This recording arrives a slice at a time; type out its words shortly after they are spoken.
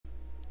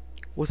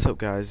What's up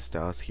guys, it's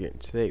Dallas here, and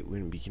today we're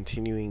going to be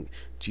continuing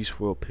Juice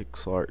WRLD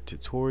pixel art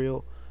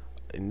tutorial.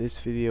 In this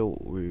video,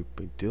 what we'll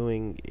be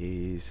doing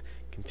is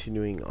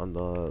continuing on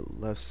the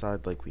left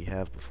side like we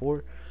have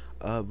before.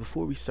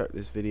 Before we start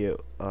this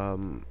video,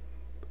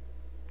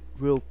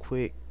 real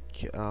quick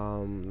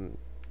update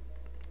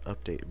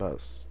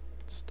about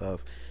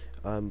stuff.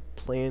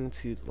 Plan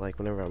to, like,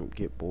 whenever I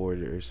get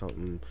bored or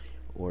something,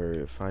 or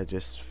if I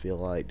just feel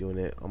like doing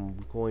it,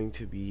 I'm going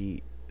to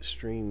be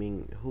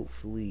streaming,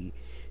 hopefully,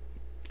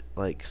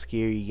 like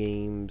scary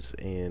games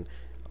and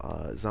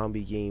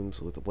zombie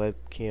games with a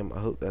webcam. I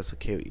hope that's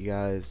okay with you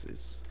guys.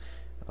 It's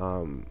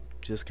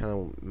just kind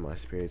of my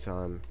spare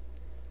time.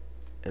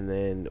 And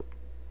then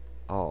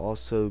I'll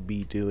also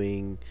be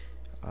doing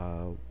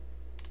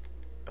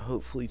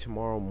hopefully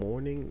tomorrow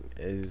morning,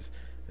 as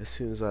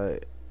soon as I'm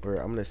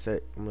gonna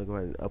go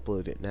ahead and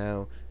upload it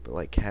now, but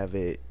like have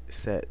it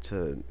set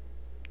to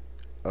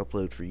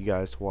upload for you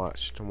guys to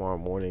watch tomorrow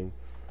morning,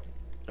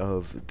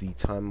 of the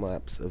time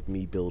lapse of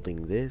me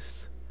building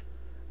this.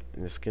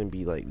 And it's gonna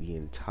be like the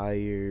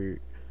entire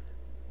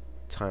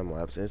time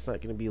lapse, and it's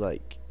not gonna be a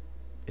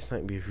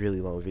really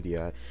long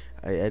video.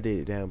 I edited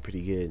it down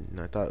pretty good, and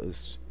I thought it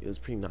was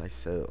pretty nice.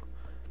 So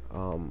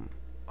I'll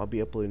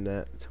be uploading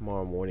that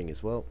tomorrow morning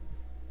as well.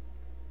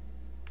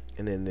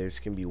 And then there's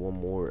gonna be one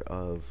more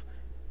of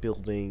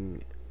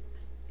building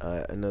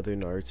another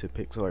Naruto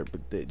pixel art,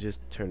 but it just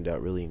turned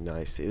out really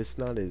nice. It's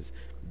not as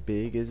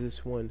big as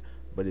this one,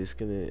 but it's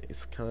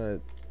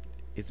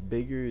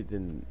bigger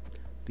than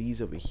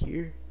these over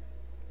here,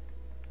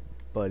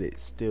 but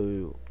it's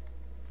still,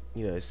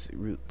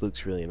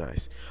 looks really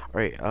nice.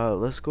 Alright,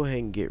 let's go ahead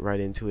and get right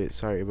into it.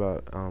 Sorry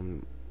about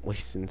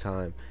wasting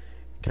time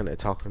kind of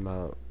talking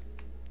about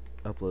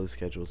upload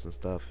schedules and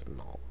stuff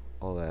and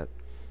all that.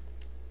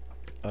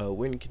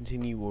 We're gonna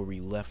continue where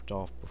we left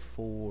off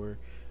before.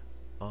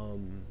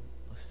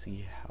 Let's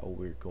see how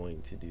we're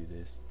going to do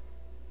this.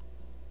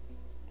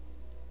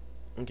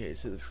 Okay,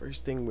 so the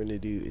first thing we're going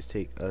to do is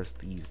take us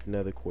these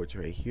nether quartz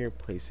right here,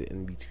 place it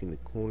in between the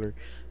corner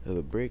of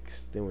the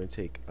bricks. Then we're going to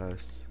take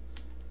us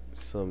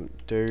some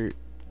dirt,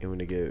 and we're going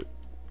to go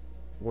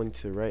one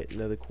to the right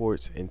nether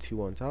quartz and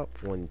two on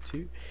top, 1,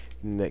 2.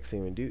 And the next thing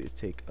we're going to do is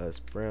take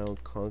us brown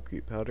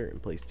concrete powder and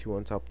place 2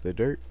 on top of the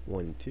dirt,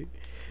 1, 2.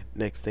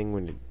 Next thing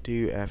we're going to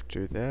do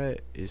after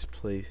that is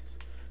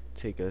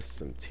take us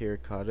some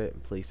terracotta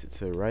and place it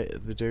to the right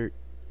of the dirt.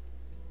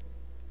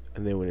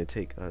 And then we're going to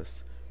take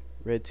us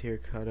red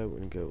terracotta. We're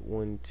going to go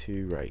 1,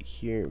 2 right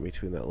here in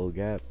between that little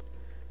gap.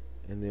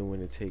 And then we're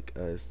going to take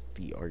us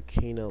the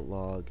arcana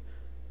log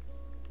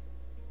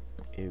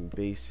and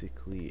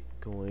basically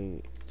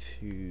going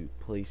to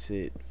place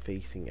it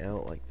facing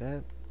out like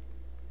that,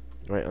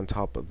 right on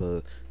top of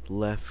the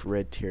left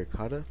red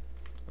terracotta.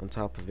 On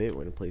top of it,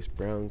 we're going to place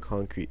brown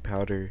concrete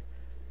powder,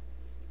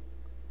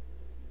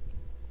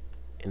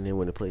 and then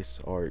we're going to place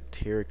our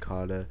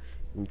terracotta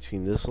in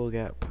between this little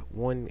gap,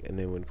 1, and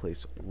then we're going to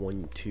place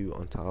 1, 2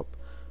 on top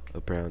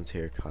of brown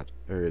terracotta,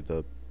 or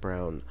the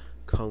brown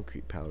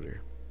concrete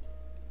powder.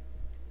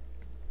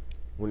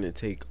 We're going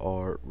to take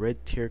our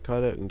red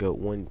terracotta and go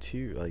 1,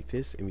 2 like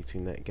this in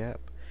between that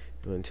gap.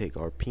 We're going to take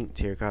our pink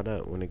terracotta.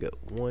 We're going to go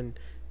 1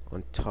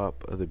 on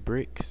top of the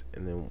bricks,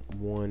 and then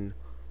 1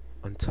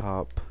 on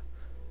top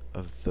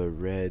of the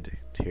red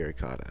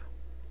terracotta.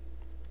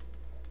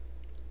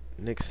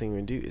 Next thing we're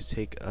going to do is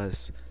take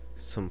us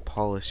some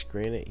polished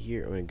granite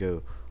here. I'm going to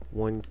go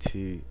 1,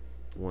 2,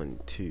 1,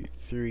 2,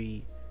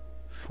 3,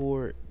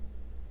 4,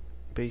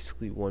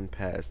 basically 1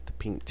 past the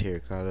pink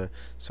terracotta.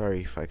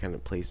 Sorry if I kind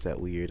of place that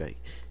weird. I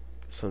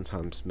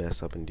sometimes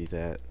mess up and do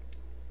that.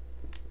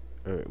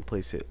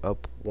 Place it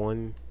up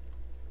 1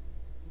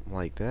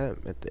 like that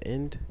at the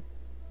end.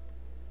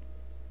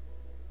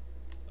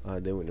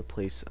 Then we're going to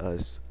place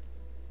us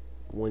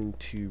 1,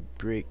 2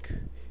 brick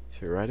to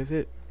the right of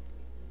it.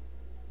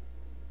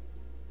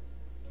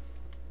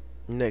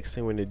 Next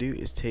thing we're going to do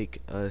is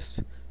take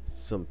us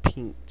some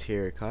pink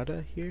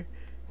terracotta here,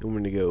 and we're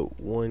going to go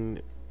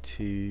 1,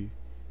 2,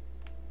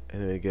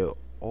 and then we go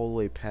all the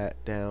way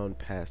down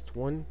past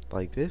 1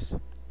 like this.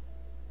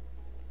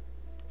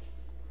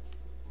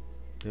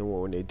 Then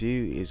what we're going to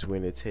do is we're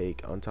going to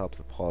take on top of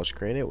the polished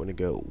granite, we're going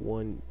to go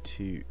 1,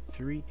 2,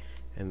 3,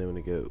 and then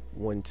we're going to go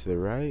 1 to the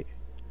right.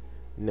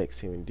 Next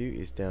thing we're going to do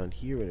is down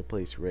here we're going to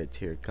place red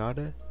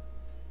terracotta,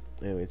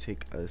 and we're going to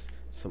take us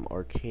some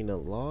arcana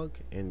log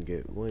and go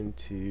 1,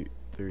 2,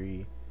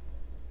 3,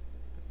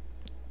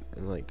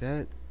 and like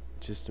that,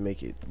 just to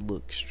make it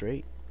look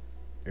straight,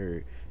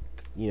 or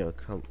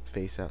come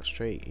face out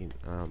straight.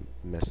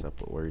 Messed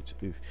up with words.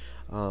 Oof.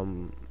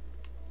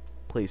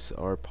 Place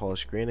our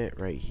polished granite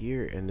right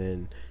here, and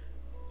then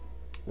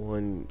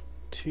 1,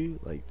 2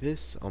 like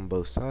this on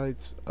both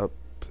sides, up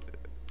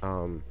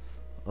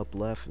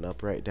left and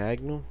up right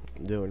diagonal.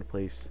 Then we're gonna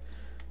place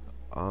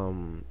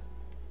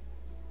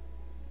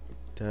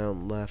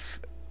down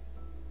left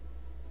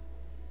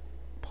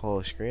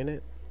polished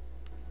granite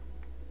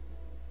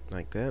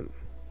like that.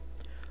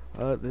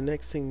 The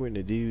next thing we're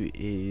gonna do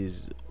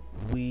is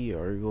we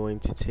are going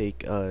to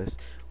take us,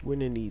 we're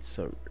going to need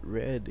some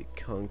red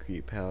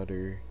concrete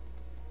powder.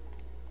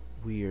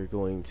 We are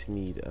going to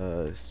need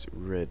us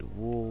red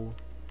wool.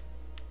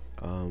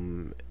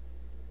 And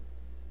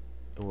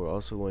we're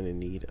also going to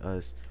need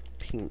us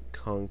pink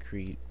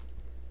concrete.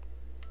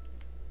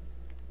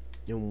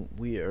 And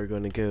we are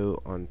going to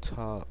go on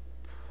top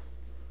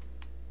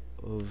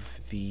of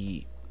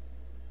the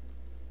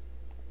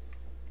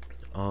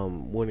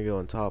we're gonna go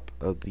on top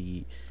of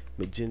the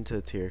magenta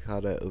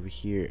terracotta over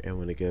here, and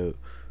we're gonna go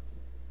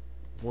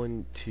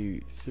 1,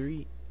 2,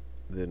 3,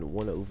 then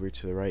one over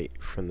to the right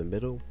from the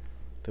middle,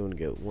 then we're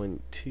gonna go 1,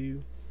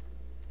 2,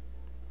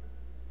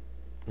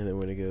 and then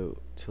we're gonna go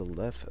to the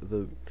left of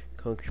the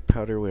concrete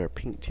powder with our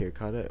pink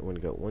terracotta, and we're gonna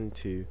go 1,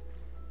 2,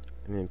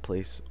 and then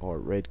place our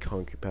red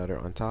concrete powder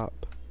on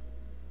top,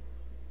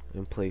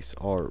 and place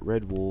our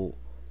red wool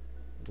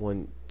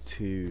 1,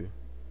 2,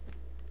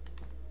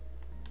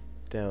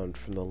 down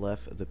from the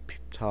left of the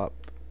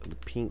top of the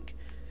pink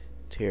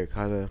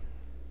terracotta,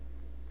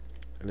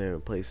 and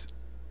then place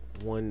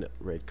one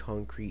red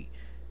concrete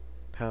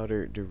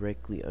powder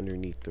directly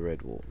underneath the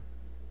red wool.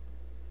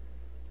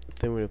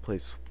 Then we're going to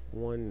place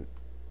one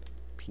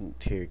pink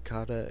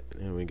terracotta,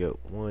 and we go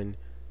 1,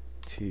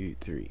 2,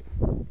 3.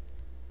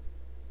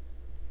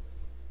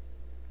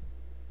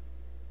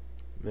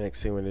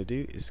 Next thing we're going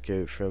to do is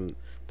go from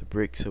the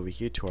bricks over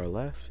here to our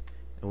left,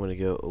 and we're going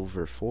to go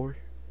over 4.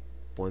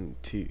 1,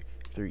 2,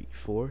 3,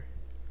 4.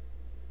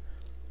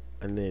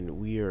 And then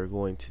we are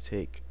going to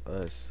take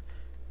us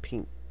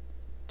pink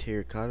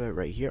terracotta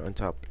right here on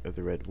top of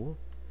the red wool.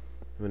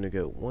 I'm going to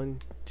go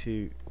 1,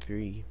 2,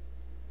 3.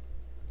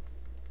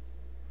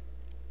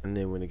 And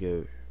then we're going to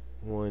go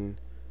 1,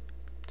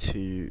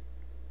 2,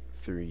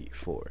 3,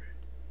 4.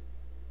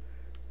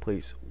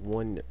 Place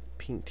one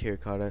pink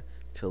terracotta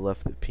to the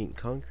left of the pink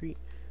concrete.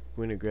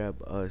 We're going to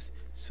grab us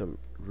some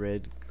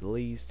red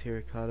glazed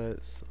terracotta.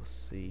 So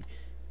let's see.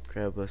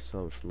 Grab us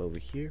some from over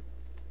here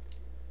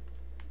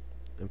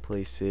and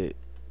place it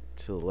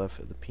to the left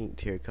of the pink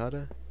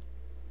terracotta,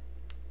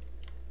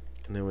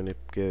 and then we're going to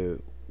go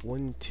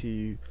 1,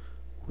 2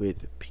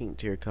 with pink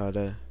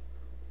terracotta,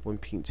 one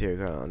pink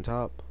terracotta on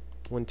top,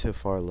 one to the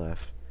far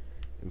left,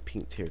 and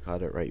pink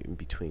terracotta right in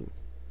between.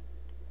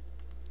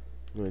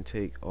 We're going to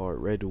take our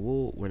red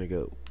wool, we're going to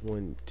go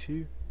 1,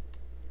 2,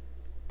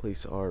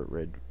 place our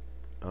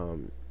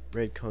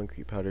red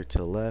concrete powder to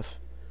the left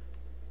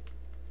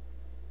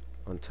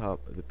on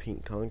top of the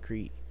pink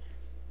concrete,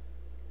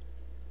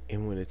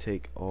 and we're going to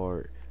take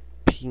our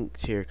pink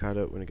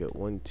terracotta, we're going to go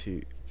 1,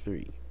 2,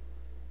 3.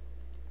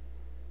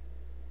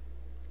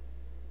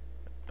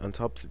 On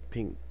top of the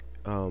pink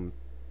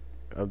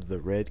of the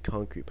red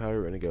concrete powder,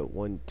 we're going to go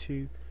 1,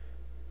 2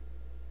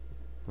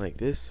 like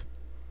this,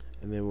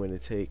 and then we're going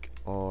to take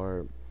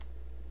our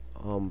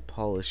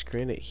polished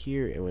granite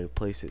here, and we're going to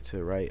place it to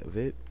the right of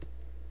it.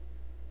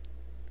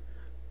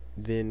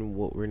 Then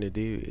what we're going to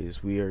do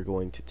is we are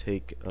going to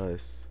take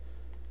us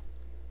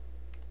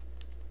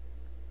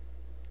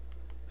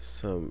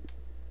some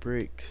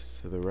bricks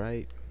to the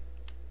right,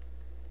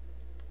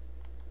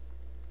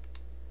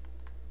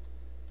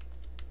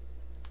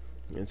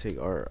 we're going to take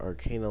our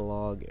arcana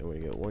log, and we're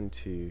going to go 1,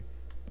 2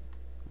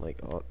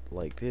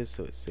 like this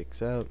so it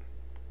sticks out.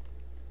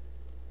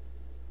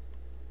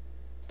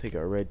 Take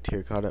our red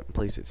terracotta and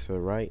place it to the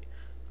right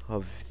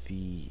of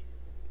the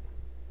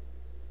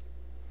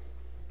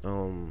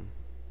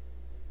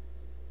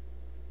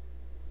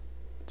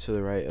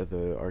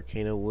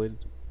arcana wood.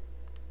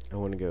 I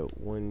want to go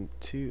 1,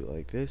 2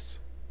 like this.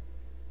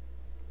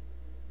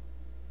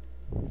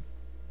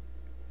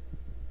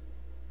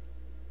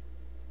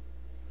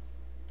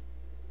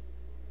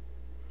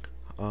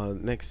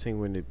 Next thing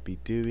we're going to be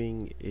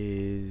doing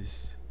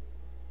is,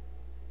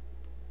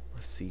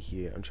 let's see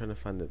here, I'm trying to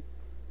find the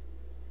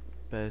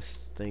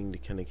best thing to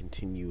kind of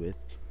continue with,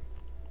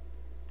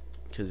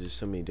 because there's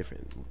so many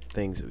different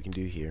things that we can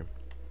do here.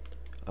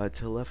 To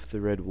the left of the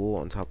red wool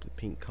on top of the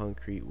pink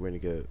concrete, we're going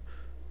to go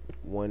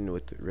 1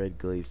 with the red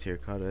glazed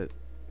terracotta.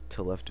 To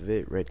the left of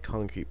it, red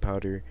concrete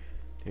powder,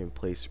 then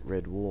place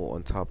red wool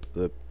on top of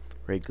the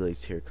red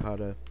glazed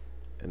terracotta,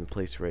 and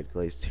place red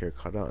glazed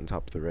terracotta on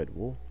top of the red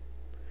wool.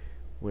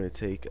 We're going to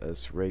take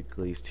us red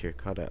glazed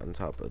terracotta on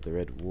top of the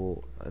red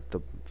wool at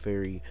the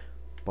very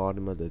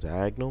bottom of the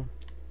diagonal.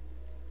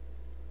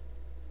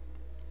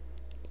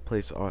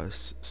 Place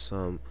us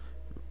some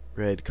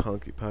red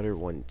concrete powder,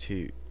 1,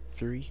 2,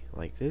 3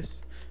 like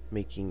this,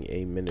 making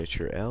a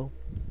miniature L,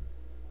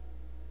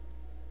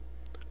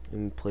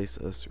 and place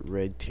us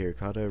red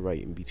terracotta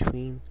right in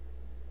between,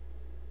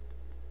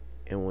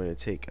 and we're going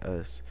to take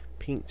us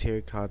pink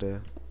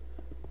terracotta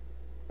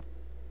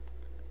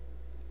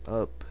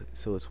up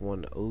so it's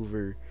one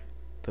over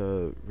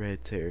the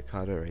red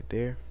terracotta right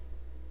there,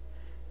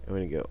 and we're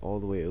going to go all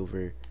the way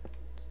over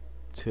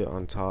to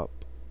on top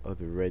of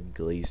the red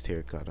glazed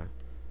terracotta.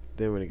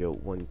 Then we're going to go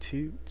 1,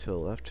 2 to the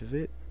left of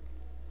it,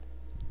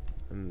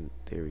 and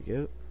there we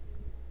go.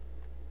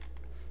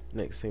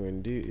 Next thing we're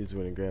going to do is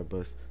we're going to grab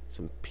us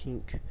some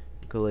pink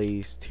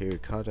glazed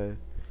terracotta,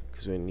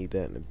 because we're going to need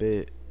that in a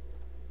bit.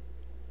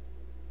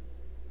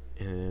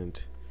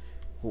 And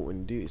what we're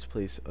gonna do is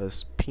place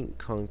us pink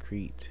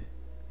concrete.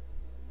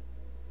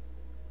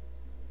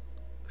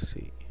 Let's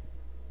see.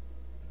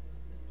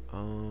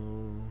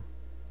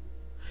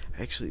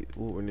 Actually,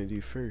 what we're gonna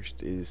do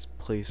first is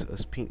place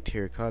us pink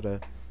terracotta.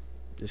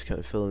 Just kind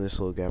of fill in this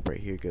little gap right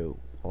here. Go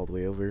all the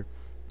way over,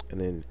 and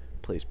then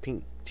place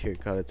pink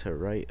terracotta to the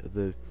right of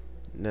the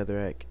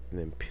netherrack, and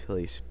then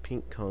place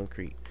pink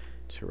concrete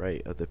to the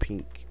right of the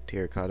pink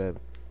terracotta.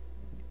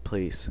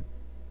 Place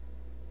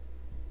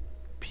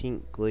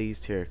pink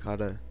glazed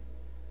terracotta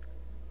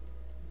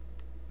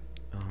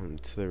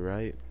to the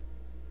right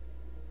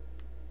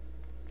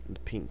of the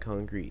pink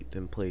concrete.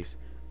 Then place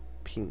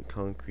pink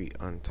concrete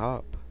on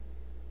top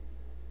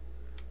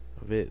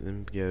of it.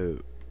 Then go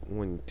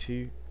 1,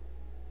 2.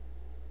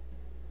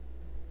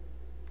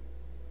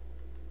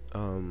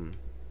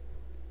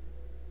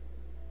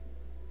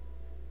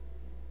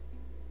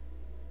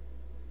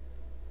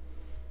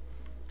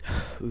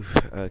 Oof,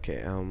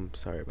 okay,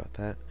 sorry about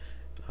that.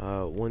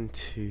 1,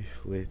 2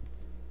 with,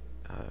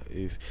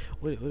 oof.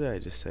 What did I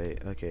just say?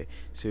 Okay,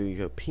 so you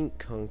go pink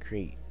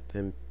concrete,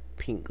 then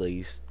pink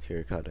glazed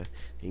terracotta.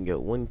 You can go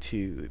 1,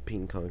 2 with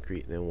pink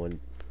concrete, then 1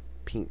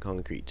 pink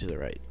concrete to the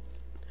right.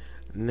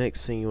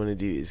 Next thing you want to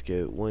do is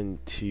go 1,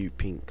 2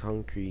 pink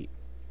concrete,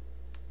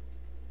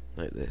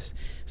 like this.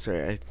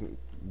 Sorry, I'm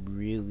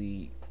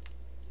really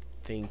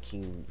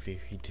thinking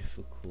very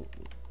difficult,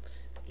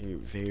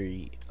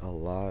 a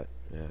lot.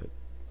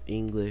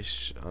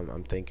 English,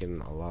 I'm thinking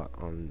a lot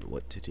on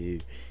what to do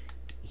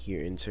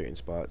here in certain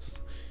spots,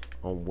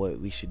 on what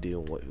we should do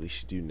and what we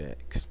should do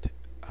next,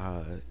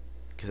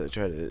 because I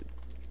try to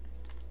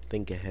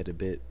think ahead a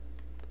bit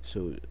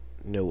so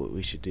know what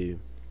we should do.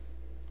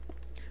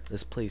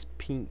 Let's place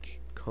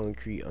pink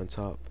concrete on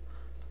top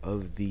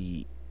of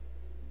the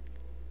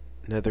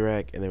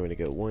netherrack, and then we're gonna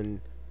go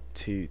 1,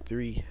 2,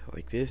 3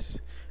 like this,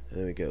 and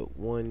then we go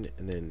 1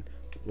 and then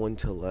 1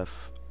 to the left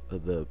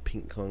of the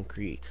pink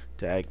concrete,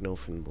 diagonal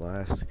from the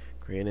last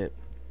granite.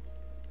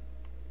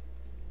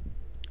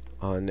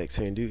 Next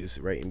thing I do is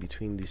right in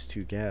between these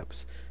two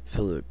gaps,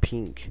 fill it with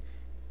pink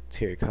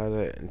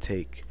terracotta, and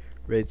take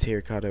red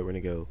terracotta. We're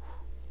gonna go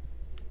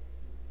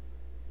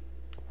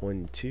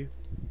 1, 2,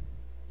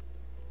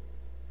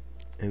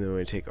 and then we're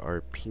gonna take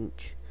our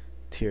pink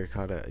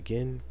terracotta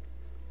again.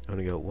 I'm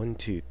gonna go 1,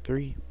 2,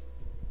 3,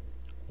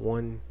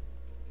 1,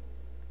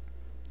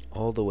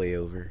 all the way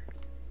over.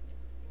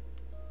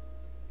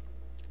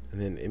 And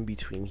then in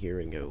between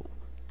here, and go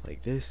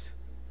like this,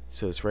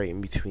 so it's right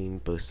in between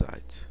both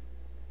sides,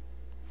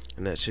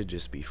 and that should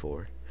just be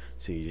 4.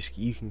 So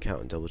you can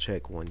count and double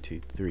check. 1,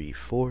 2, 3,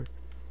 4,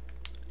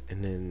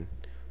 and then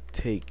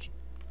take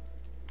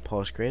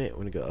polished granite.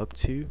 We're gonna go up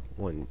to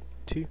 1,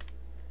 2,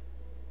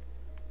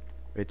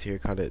 red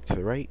terracotta to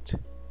the right,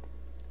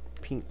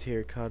 pink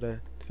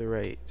terracotta to the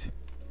right,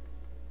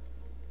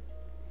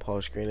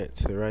 polished granite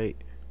to the right,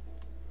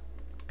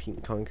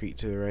 pink concrete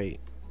to the right.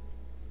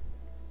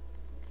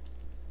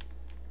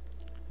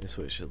 That's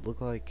what it should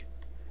look like.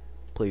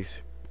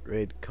 Place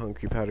red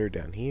concrete powder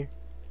down here,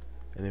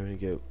 and then we're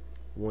gonna go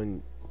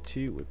 1,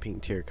 2 with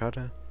pink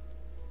terracotta,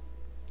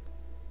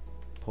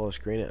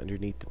 polished granite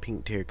underneath the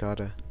pink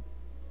terracotta,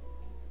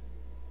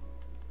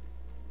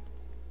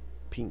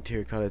 pink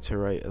terracotta to the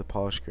right of the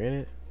polished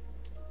granite.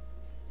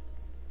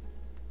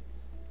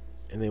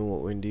 And then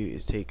what we're gonna do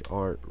is take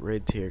our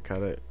red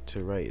terracotta to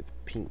the right of the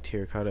pink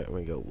terracotta, and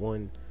we go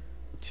 1,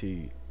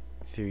 2,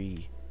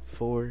 3,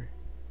 4,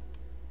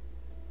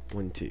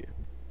 1, 2.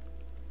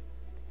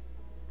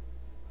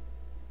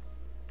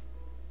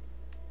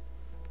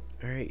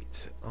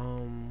 Alright,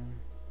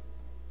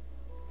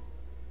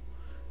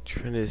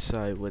 trying to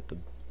decide what the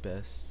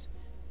best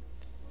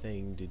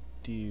thing to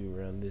do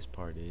around this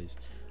part is.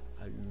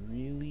 I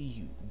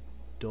really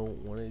don't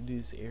want to do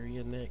this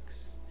area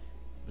next,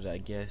 but I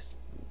guess,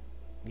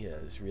 yeah,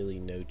 there's really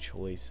no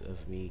choice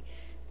of me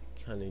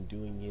kind of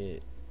doing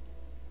it,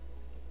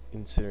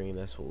 considering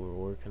that's what we're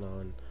working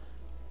on.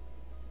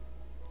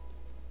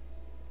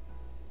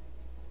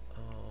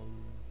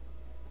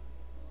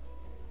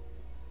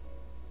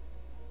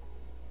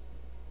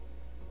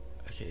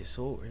 Okay,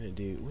 so what we're gonna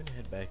do, we're gonna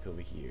head back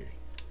over here,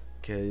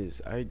 because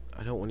I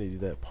don't want to do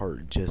that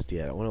part just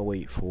yet. I want to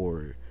wait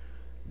for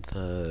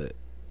at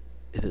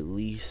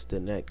least the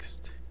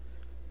next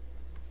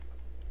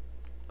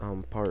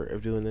part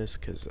of doing this,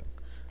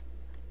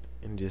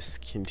 and just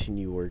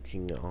continue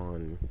working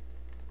on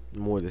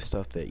more of the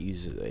stuff that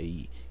uses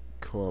a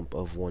clump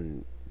of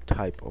one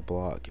type of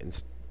block,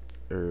 and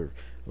or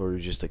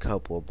just a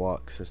couple of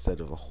blocks instead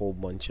of a whole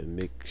bunch of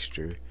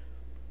mixture,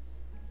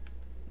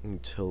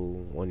 until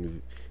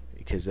one,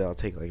 because that'll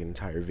take like an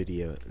entire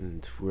video,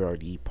 and we're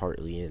already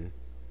partly in.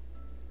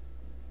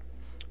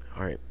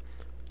 Alright,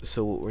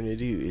 so what we're gonna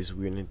do is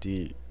we're gonna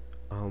do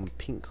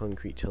pink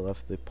concrete to the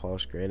left of the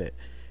polished granite,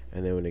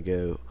 and then we're gonna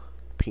go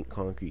pink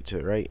concrete to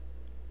the right,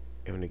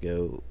 and we're gonna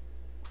go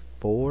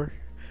 4,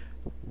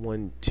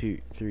 1, 2,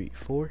 3,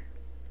 4.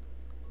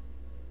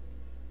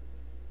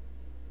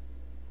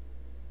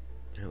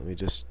 And let me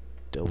just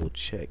double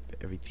check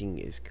that everything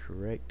is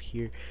correct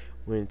here.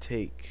 we're gonna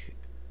take,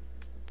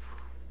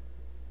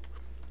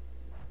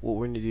 what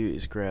we're gonna do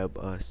is grab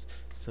us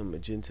some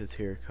magenta,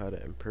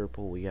 terracotta, and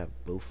purple. We got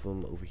both of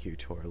them over here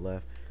to our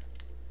left,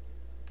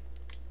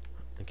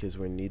 because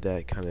we're gonna need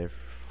that kind of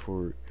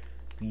for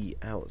the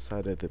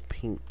outside of the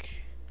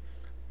pink,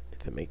 if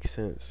that makes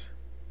sense.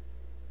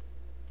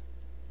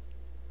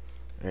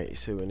 Alright,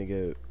 so we're gonna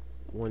go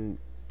one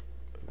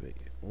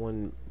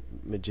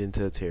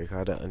magenta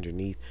terracotta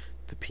underneath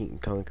the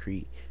pink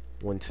concrete,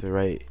 one to the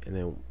right, and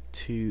then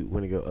two.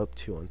 We're gonna go up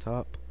two on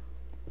top,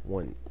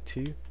 1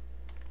 2,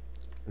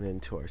 and then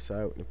to our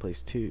side we're gonna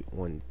place 2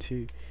 1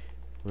 2.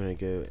 We're gonna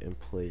go and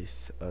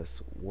place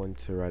us one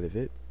to the right of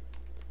it,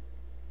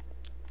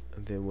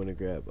 and then we're gonna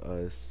grab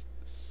us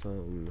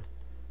some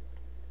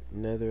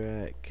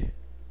netherrack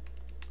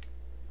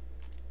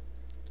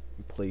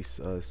and place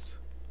us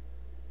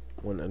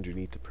one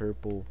underneath the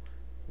purple.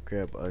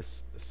 Grab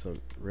us some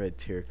red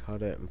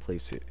terracotta and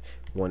place it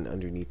one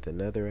underneath the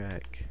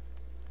netherrack,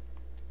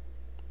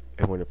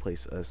 and we're gonna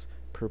place us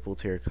purple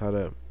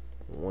terracotta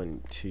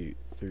 1 2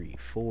 3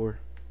 4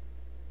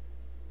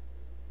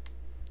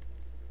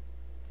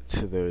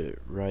 to the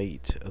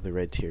right of the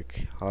red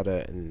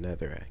terracotta and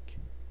netherrack.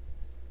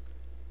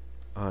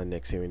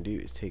 Next thing we're gonna do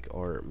is take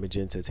our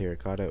magenta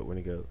terracotta. We're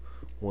gonna go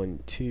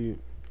 1 2,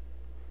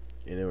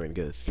 and then we're gonna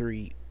go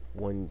 3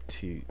 1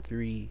 2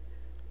 3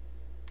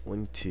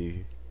 1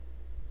 2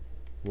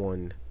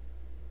 1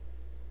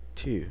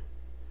 2.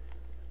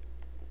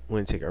 We're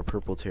gonna take our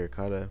purple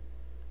terracotta,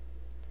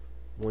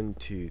 1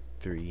 2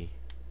 3,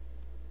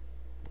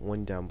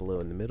 1 down below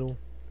in the middle,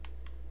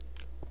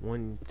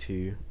 1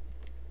 2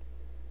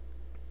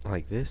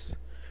 like this,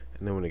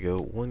 and then we're gonna go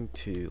 1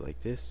 2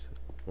 like this,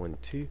 1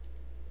 2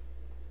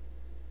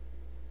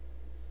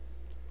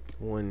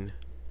 1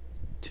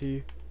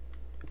 2,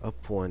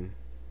 up 1,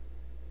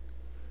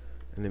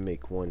 and then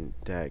make one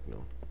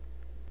diagonal.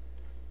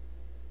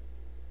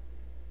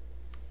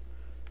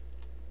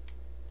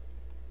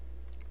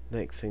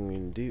 Next thing we're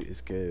gonna do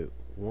is go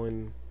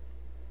 1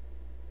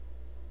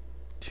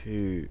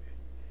 2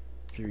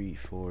 3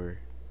 4,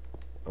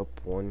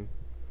 up 1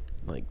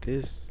 like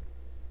this.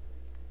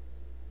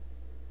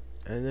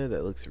 I know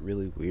that looks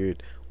really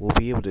weird. We'll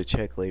be able to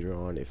check later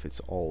on if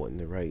it's all in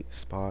the right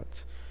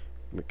spots.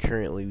 But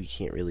currently we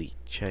can't really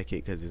check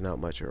it because there's not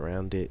much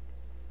around it.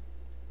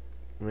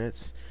 And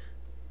that's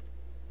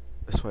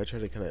why I try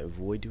to kind of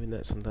avoid doing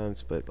that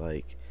sometimes, but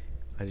like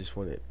I just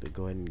wanted to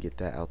go ahead and get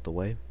that out the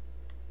way.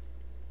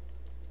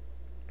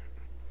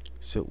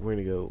 So we're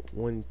gonna go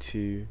 1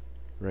 2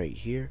 right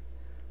here,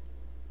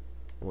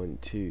 1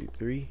 2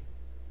 3,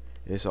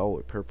 and it's all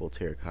with purple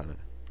terracotta.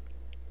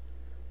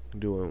 I'm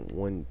doing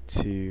 1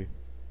 2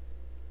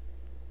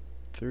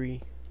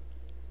 3,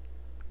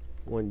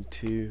 1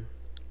 2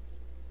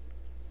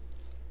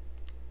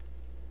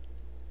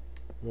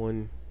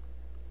 1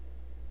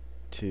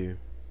 2.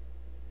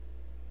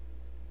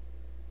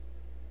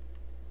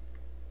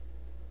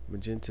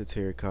 Magenta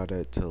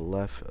terracotta to the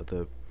left of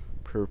the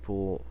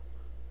purple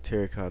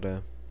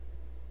terracotta,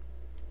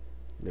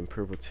 then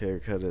purple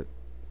terracotta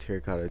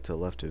to the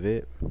left of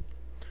it,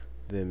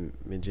 then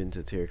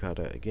magenta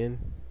terracotta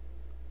again.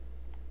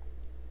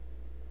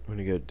 We're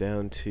gonna go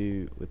down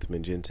 2 with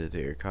magenta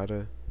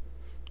terracotta,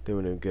 then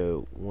we're gonna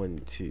go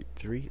 1 2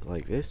 3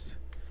 like this,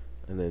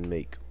 and then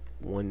make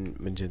one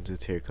magenta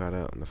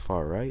terracotta on the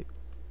far right.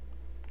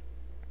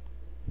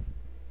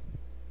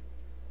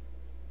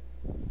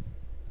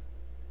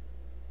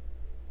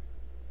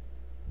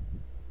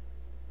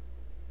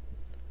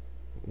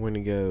 We're gonna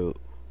go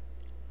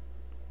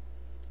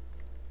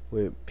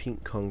with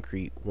pink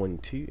concrete 1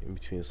 2 in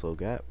between this little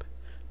gap,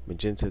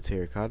 magenta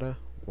terracotta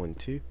 1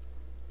 2,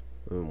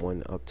 and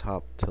one up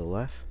top to the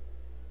left.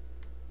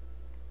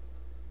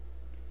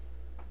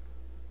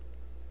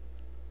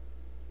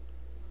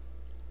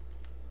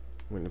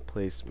 We're going to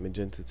place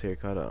magenta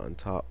terracotta on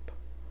top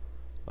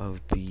of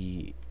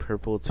the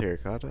purple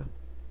terracotta,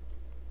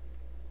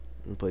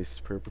 and place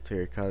purple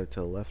terracotta to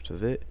the left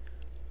of it,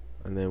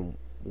 and then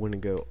we're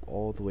going to go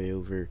all the way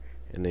over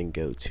and then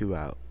go 2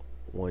 out,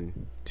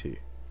 1 2.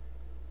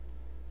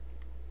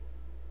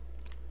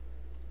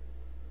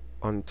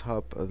 On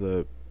top of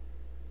the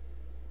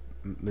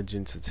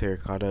magenta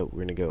terracotta, we're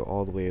going to go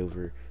all the way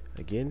over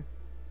again,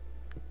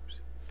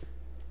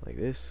 like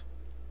this.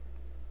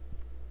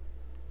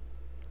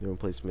 Then we'll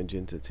place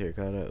magenta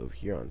terracotta over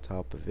here on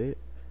top of it,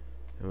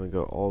 and we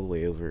go all the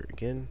way over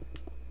again.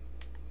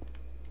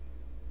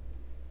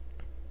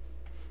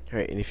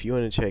 Alright, and if you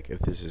want to check if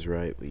this is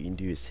right, what you can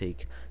do is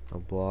take a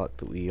block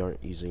that we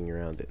aren't using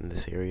around it in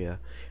this area,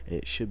 and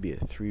it should be a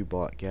 3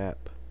 block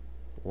gap,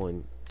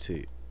 1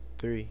 2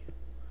 3,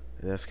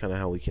 and that's kind of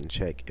how we can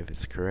check if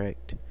it's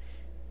correct,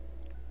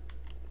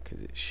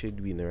 because it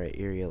should be in the right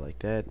area like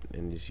that.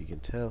 And as you can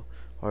tell,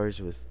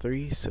 ours was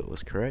 3, so it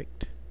was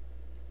correct.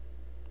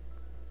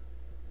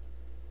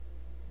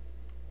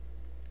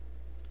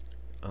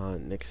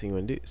 Next thing we're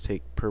going to do is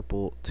take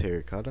purple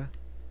terracotta,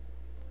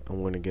 and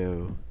we're going to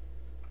go,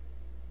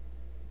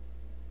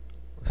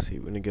 let's see,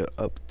 we're going to go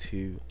up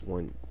to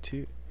 1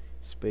 2,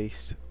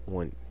 space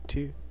 1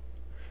 2.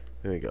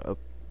 Then we go up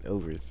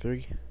over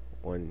 3.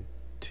 1,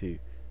 2,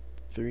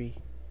 3.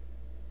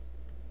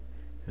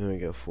 And then we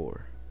go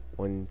 4.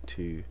 1,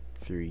 2,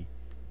 3,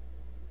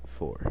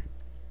 4.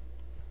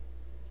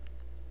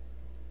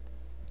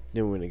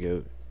 Then we're gonna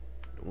go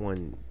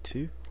 1,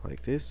 2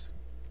 like this.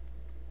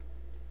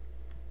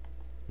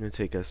 And then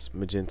take us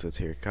magenta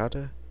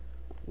terracotta.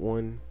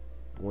 1,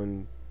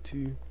 1,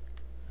 2.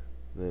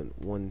 Then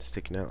 1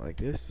 sticking out like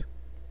this.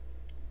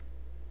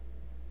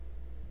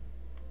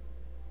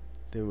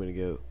 Then we're gonna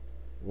go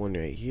 1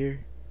 right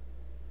here,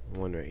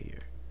 1 right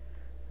here,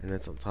 and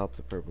that's on top of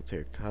the purple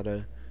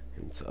terracotta,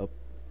 and it's up,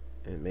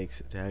 and it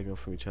makes it diagonal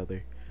from each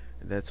other,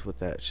 and that's what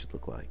that should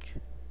look like.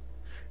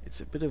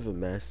 It's a bit of a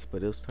mess, but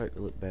it'll start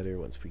to look better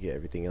once we get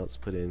everything else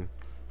put in.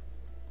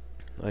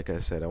 Like I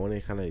said, I want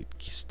to kind of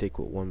stick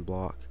with one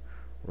block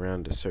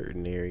around a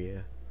certain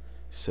area,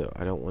 so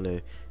I don't want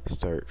to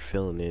start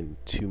filling in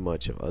too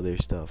much of other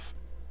stuff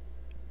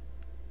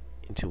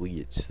until we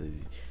get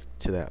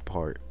to that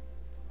part.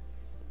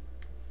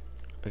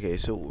 Okay,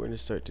 so what we're going to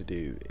start to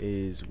do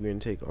is we're going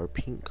to take our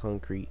pink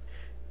concrete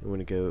and we're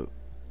going to go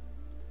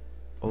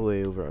all the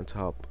way over on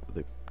top of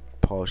the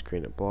polished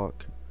granite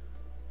block.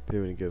 Then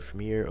we're going to go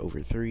from here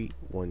over 3,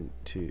 1,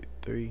 2,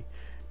 3.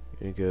 We're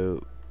going to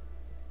go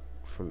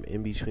from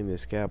in between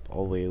this gap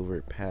all the way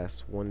over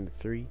past 1 to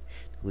 3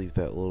 to leave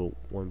that little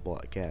 1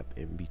 block gap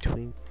in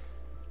between.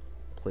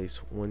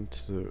 Place 1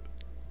 to the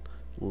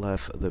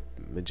left of the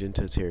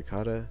magenta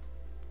terracotta.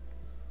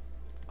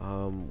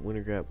 We're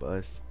gonna grab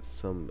us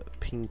some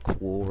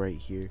pink wool right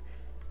here,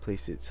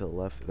 place it to the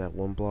left of that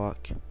 1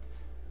 block,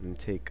 and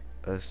take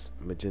us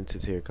magenta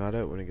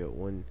terracotta. We're gonna go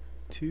 1,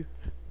 2.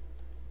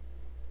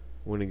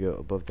 We're gonna go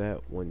above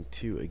that 1,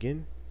 2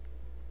 again.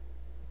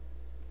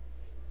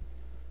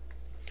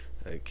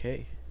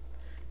 Okay,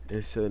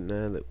 and so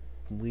now that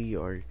we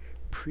are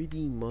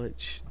pretty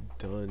much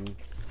done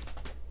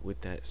with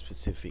that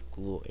specific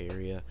little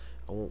area,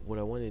 what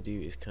I want to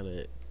do is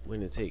we're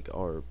going to take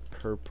our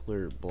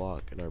purpler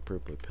block and our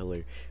purpler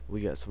pillar.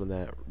 We got some of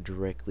that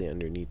directly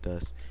underneath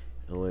us,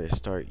 and we're going to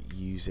start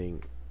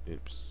using,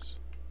 oops,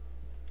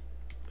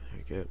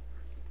 there we go,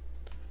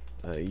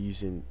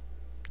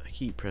 I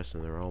keep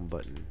pressing the wrong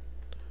button,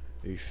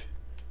 oof,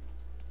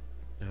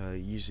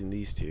 using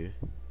these two.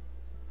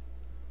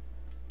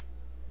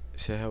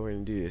 So how we're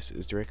going to do this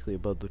is directly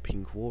above the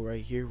pink wool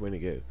right here, we're going to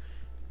go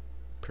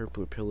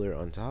purpler pillar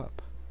on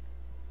top,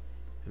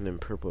 and then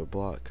purple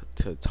block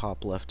to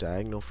top left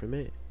diagonal from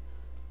it,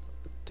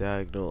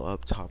 diagonal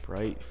up top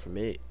right from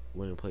it.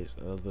 We're going to place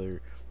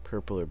another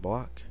purpler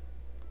block,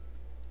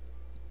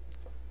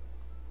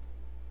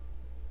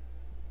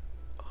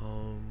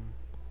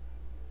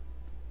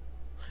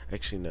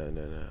 actually no,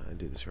 I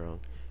did this wrong.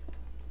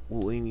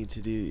 What we need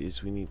to do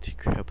is we need to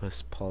grab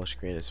us polished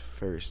granite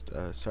first.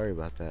 Sorry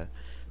about that,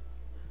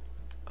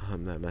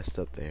 that messed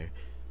up there.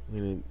 We're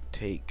going to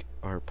take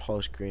our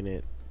polished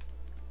granite,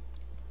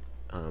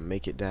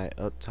 make it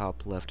up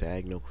top left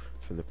diagonal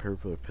from the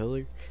purple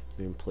pillar,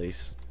 then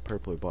place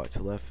purple block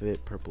to left of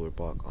it, purple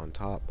block on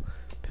top,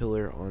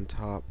 pillar on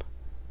top,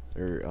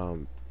 or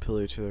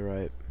pillar to the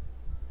right,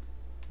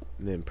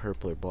 and then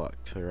purple block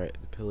to the right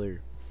of the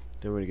pillar.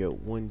 Then we're going to go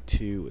 1,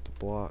 2 with the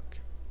block,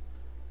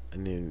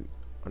 and then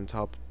on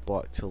top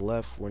block to the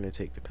left we're going to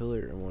take the pillar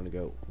and we're going to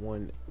go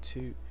 1,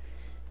 2.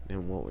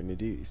 Then what we're going to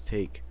do is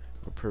take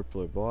a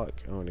purple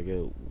block, I want to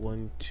go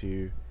 1,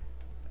 2,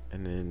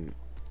 and then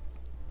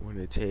we're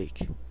going to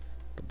take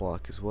the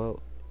block as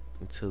well,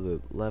 and to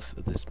the left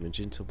of this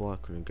magenta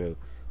block we're going to go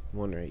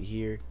 1 right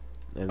here.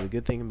 And the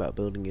good thing about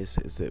building this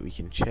is that we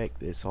can check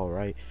this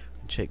alright,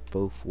 check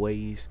both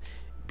ways,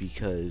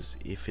 because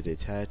if it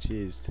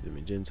attaches to the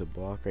magenta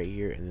block right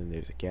here and then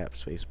there's a gap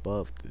space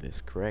above, then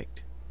it's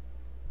correct.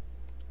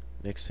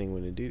 Next thing we're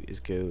going to do is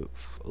go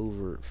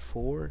over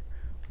 4,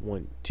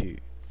 1, 2,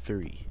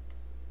 3,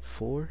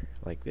 4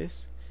 like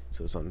this,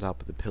 so it's on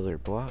top of the pillar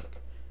block,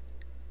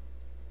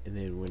 and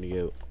then we're going to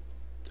go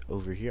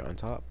over here on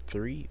top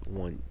 3,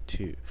 1,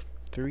 2,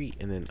 3,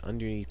 and then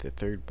underneath the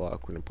 3rd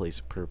block we're going to place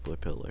a purple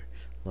pillar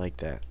like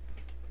that.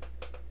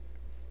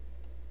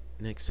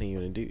 Next thing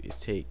you're going to do is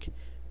take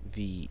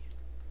the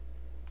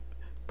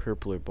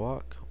purpler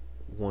block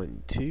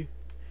 1, 2,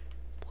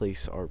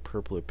 place our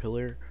purpler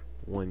pillar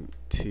 1,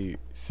 2,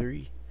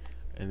 3,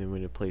 and then we're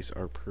going to place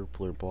our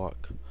purpler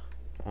block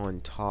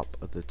on top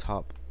of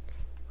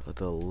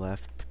the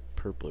left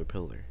purpler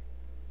pillar.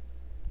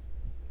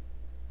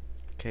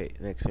 Okay,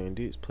 next thing I'm going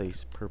to do is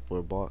place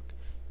purpler block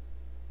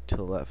to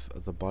the left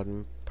of the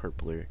bottom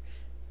purpler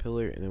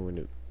pillar, and then we're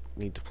going to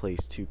need to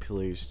place 2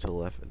 pillars to the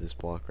left of this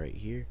block right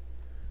here.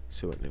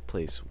 So we're going to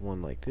place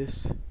one like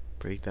this,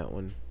 break that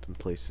one, then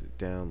place it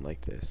down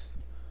like this.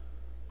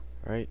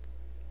 Alright,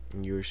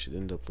 and yours should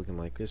end up looking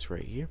like this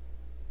right here.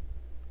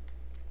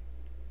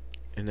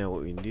 And now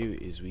what we can do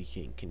is we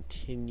can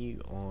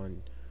continue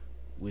on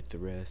with the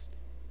rest,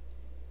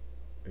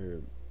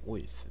 or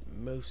with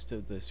most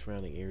of the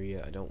surrounding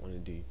area. I don't want to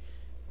do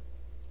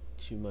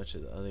too much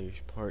of the other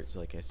parts,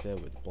 like I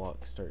said, with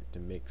blocks start to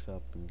mix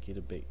up and get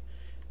a bit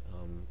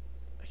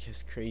I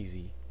guess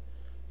crazy.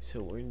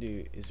 So what we're gonna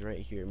do is right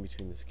here in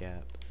between this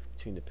gap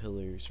between the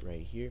pillars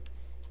right here,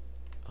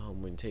 we're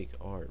gonna take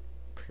our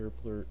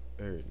purple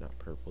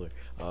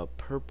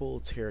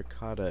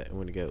terracotta, and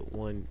we're gonna go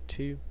 1,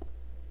 2,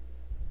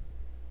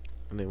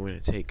 and then we're gonna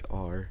take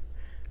our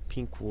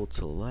pink wool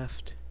to the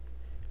left,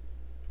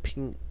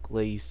 pink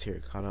glazed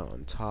terracotta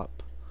on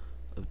top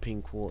of the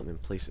pink wool, and then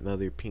place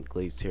another pink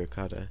glazed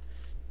terracotta,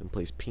 then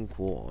place pink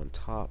wool on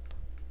top.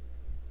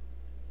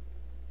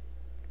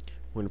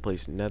 We're going to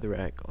place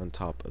netherrack on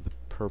top of the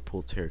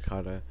purple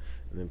terracotta,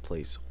 and then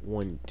place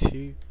 1,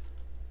 2,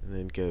 and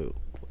then go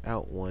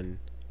out 1,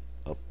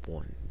 up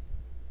 1.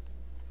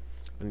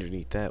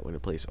 Underneath that, we're going to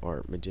place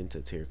our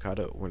magenta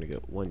terracotta. We're going to go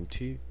 1,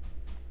 2,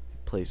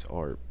 place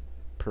our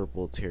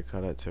purple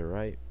terracotta to the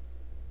right,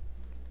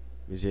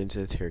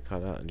 magenta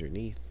terracotta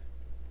underneath.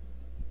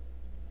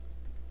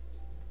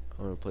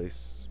 I'm going to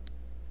place,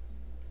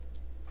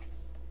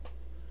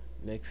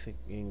 next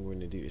thing we're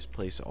going to do is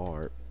place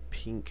our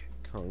pink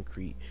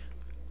concrete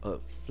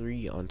up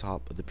 3 on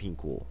top of the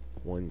pink wool.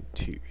 1,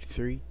 2,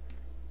 3.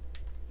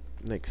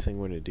 Next thing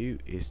we're going to do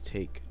is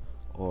take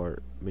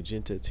our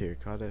magenta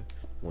terracotta,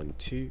 1,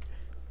 2,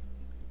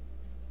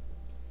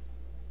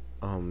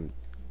 and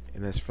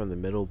that's from the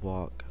middle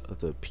block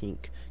of the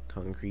pink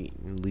concrete,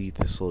 and leave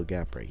this little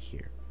gap right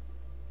here.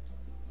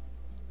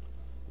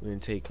 We're going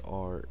to take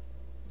our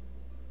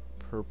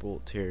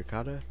purple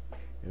terracotta,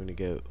 and we're going to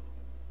go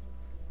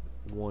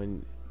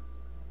 1,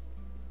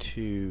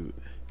 2,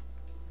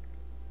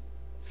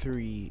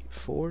 3,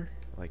 4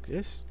 like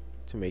this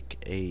to make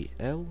a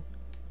L,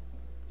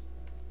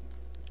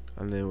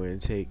 and then we're going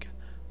to take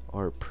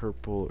our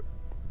purpler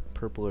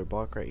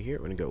block right here.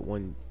 We're going to go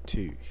 1,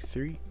 2,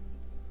 3,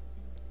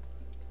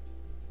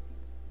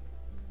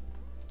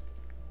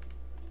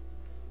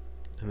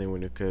 and then we're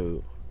going to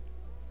go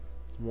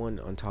 1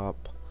 on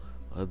top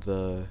of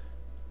the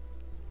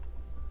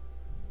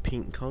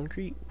pink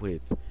concrete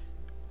with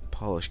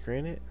polished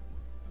granite,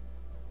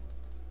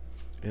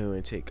 and we're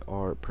going to take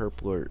our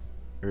purple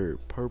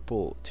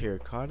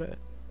terracotta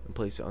and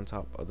place it on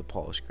top of the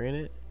polished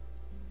granite,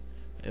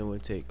 and we'll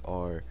take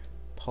our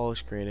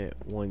polished granite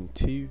 1,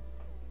 2,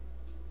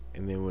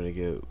 and then we're going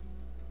to go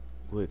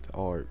with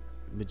our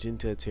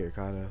magenta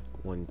terracotta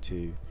 1,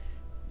 2,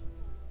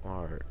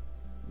 our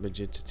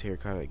magenta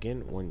terracotta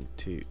again 1,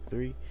 2,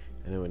 3,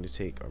 and then we're going to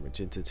take our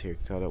magenta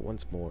terracotta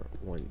once more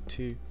 1,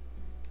 2,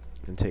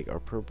 and take our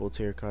purple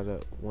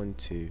terracotta 1,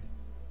 2,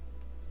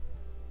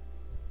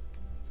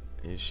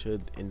 and it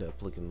should end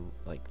up looking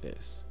like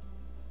this.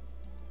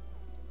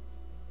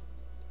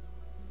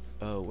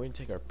 We're going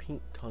to take our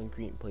pink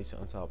concrete and place it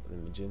on top of the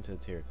magenta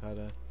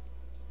terracotta,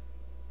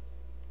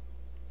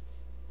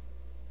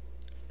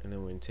 and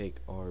then we're going to take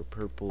our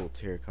purple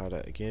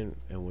terracotta again,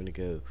 and we're going to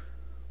go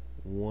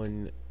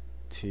 1,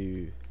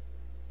 2,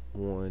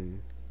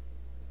 1,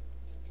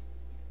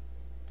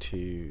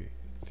 2,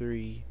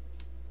 3,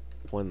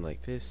 1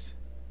 like this,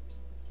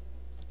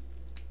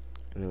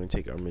 and then we're going to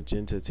take our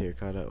magenta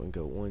terracotta and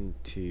go 1,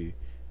 2,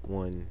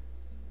 1,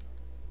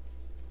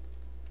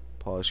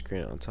 polished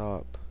granite on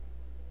top,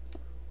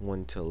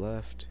 1 to the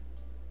left,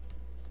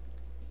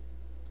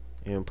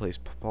 and place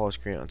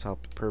polished granite on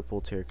top of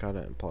purple terracotta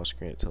and polished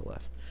granite to the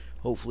left.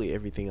 Hopefully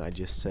everything I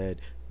just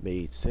said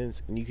made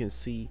sense, and you can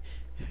see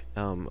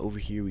over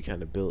here we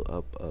kind of built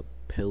up a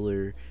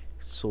pillar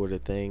sort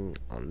of thing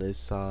on this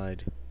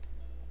side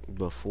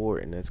before,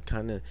 and that's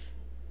kind of,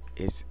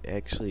 it's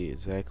actually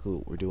exactly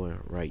what we're doing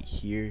right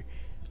here.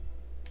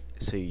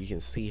 So you can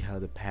see how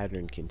the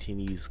pattern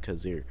continues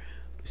because they're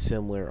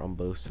similar on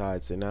both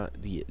sides. They're not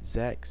the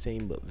exact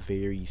same, but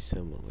very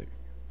similar.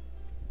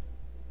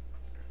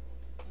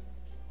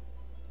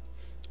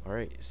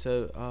 Alright,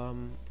 so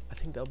I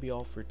think that'll be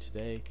all for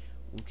today.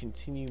 We'll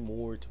continue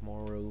more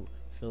tomorrow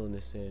filling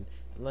this in,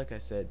 and like I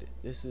said,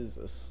 this is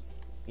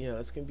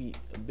it's gonna be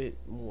a bit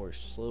more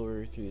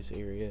slower through this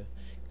area,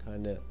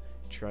 kind of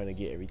trying to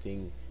get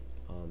everything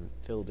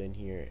filled in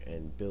here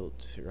and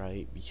built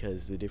right,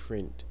 because the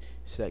different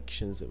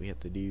sections that we have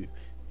to do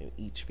in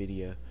each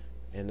video,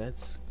 and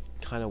that's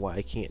kind of why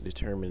I can't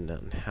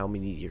determine how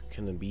many you're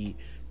gonna be,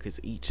 because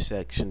each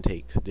section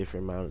takes a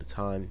different amount of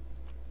time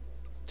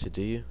to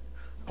do.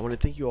 I want to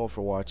thank you all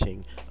for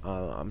watching.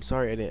 I'm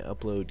sorry I didn't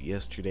upload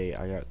yesterday.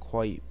 I got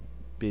quite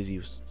busy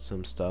with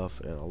some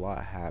stuff and a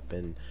lot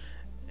happened,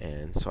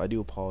 and so I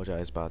do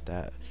apologize about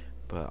that,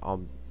 but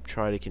I'll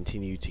try to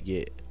continue to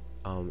get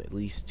at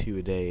least 2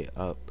 a day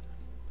up.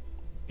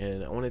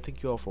 And I want to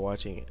thank you all for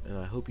watching, and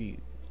I hope you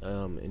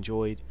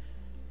enjoyed,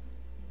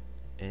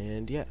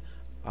 and yeah,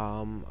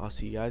 I'll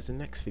see you guys in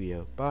the next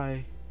video.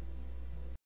 Bye.